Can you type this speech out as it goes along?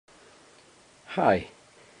Hi,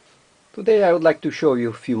 today I would like to show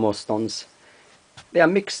you a few more stones. They are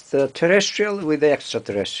mixed terrestrial with the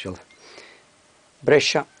extraterrestrial.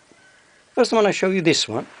 Breccia. First I want to show you this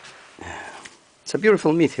one. It's a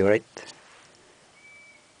beautiful meteorite.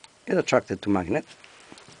 It's attracted to magnet.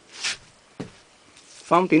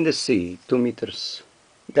 Found in the sea, 2 meters,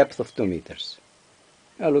 depth of 2 meters.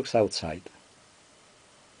 It looks outside.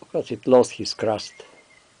 Of course it lost his crust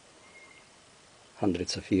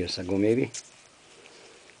hundreds of years ago maybe.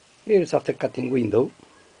 Here is after cutting window.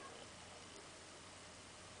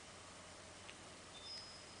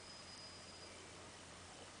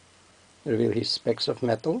 Reveal his specks of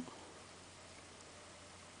metal.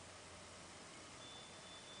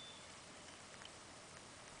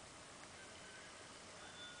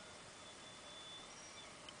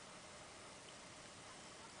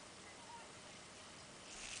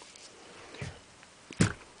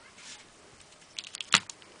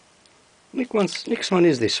 Next one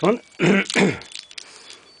is this one.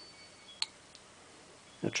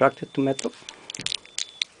 Attracted to metal,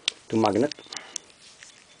 to magnet.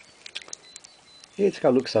 Here's how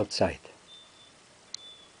it looks outside.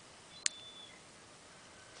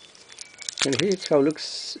 And here's how it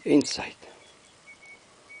looks inside.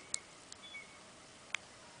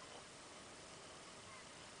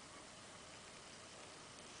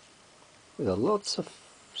 With lots of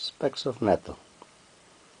specks of metal.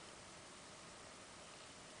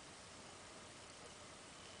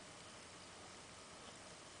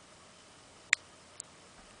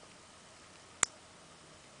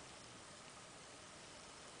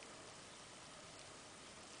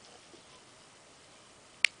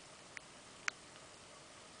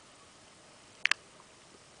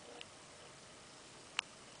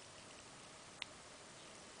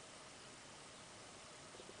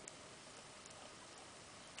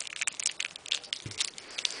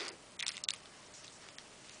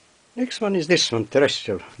 Next one is this one,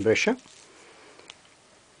 terrestrial Breccia.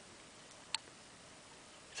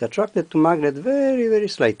 It's attracted to magnet very, very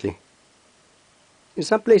slightly. In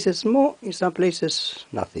some places more, in some places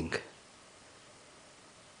nothing.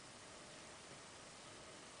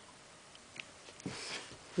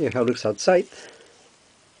 Here how it looks outside.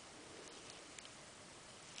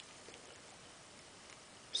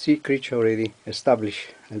 Sea creature already established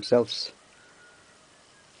themselves.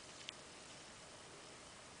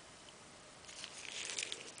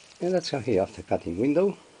 And that's how here after cutting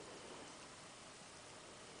window.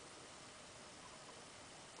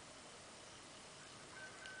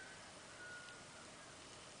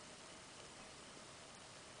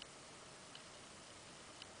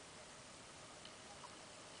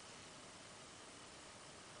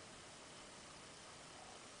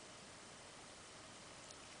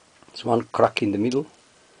 There's one crack in the middle.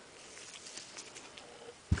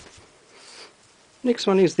 Next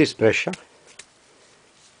one is this Breccia.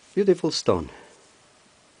 Beautiful stone,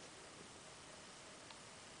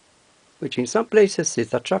 which in some places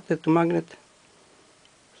is attracted to magnet,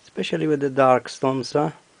 especially with the dark stones.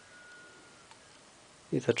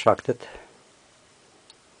 It's attracted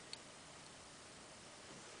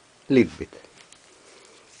a little bit.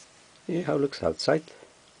 Here how it looks outside.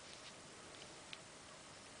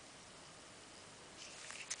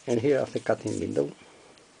 And here after cutting window.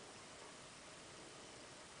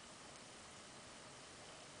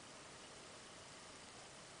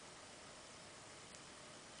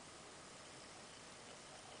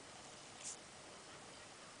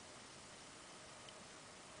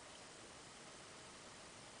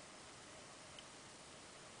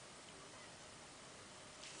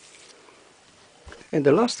 And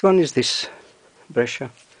the last one is this Breccia.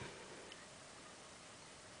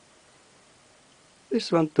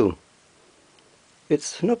 This one too.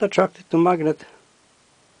 It's not attracted to magnet,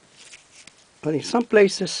 but in some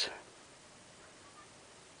places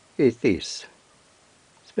it is,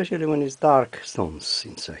 especially when it's dark stones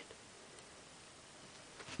inside.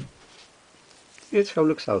 Here's how it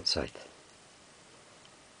looks outside.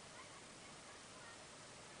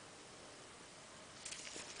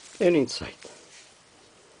 And inside.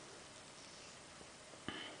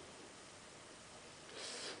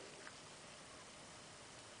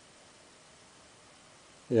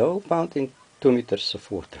 They are all found in 2 meters of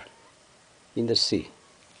water in the sea.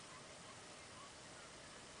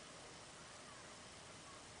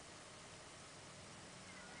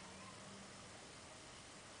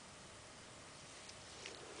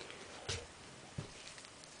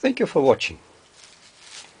 Thank you for watching.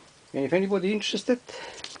 And if anybody interested,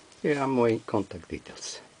 here are my contact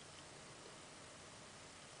details.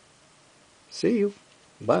 See you.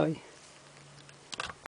 Bye.